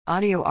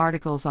Audio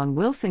articles on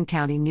Wilson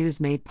County News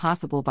made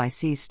possible by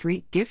C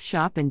Street Gift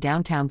Shop in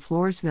downtown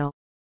Floresville.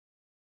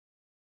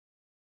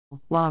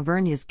 La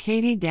Vernia's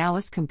Katie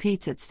Dallas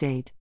competes at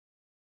state.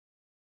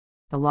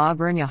 The La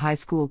Vernia High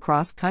School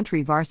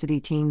cross-country varsity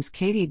team's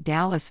Katie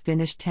Dallas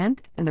finished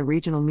 10th in the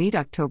regional meet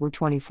October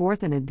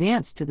 24th and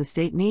advanced to the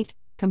state meet,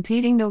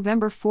 competing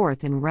November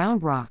 4th in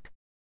Round Rock.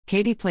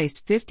 Katie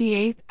placed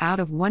 58th out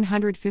of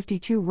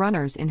 152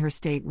 runners in her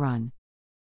state run.